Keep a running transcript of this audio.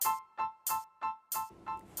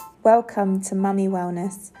Welcome to Mummy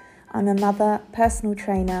Wellness. I'm a mother, personal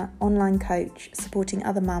trainer, online coach, supporting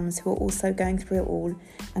other mums who are also going through it all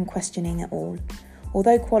and questioning it all.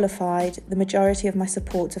 Although qualified, the majority of my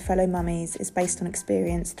support to fellow mummies is based on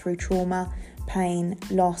experience through trauma, pain,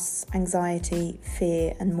 loss, anxiety,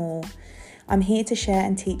 fear and more. I'm here to share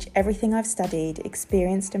and teach everything I've studied,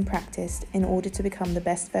 experienced and practiced in order to become the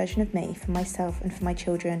best version of me for myself and for my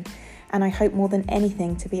children. And I hope more than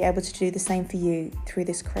anything to be able to do the same for you through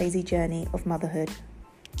this crazy journey of motherhood.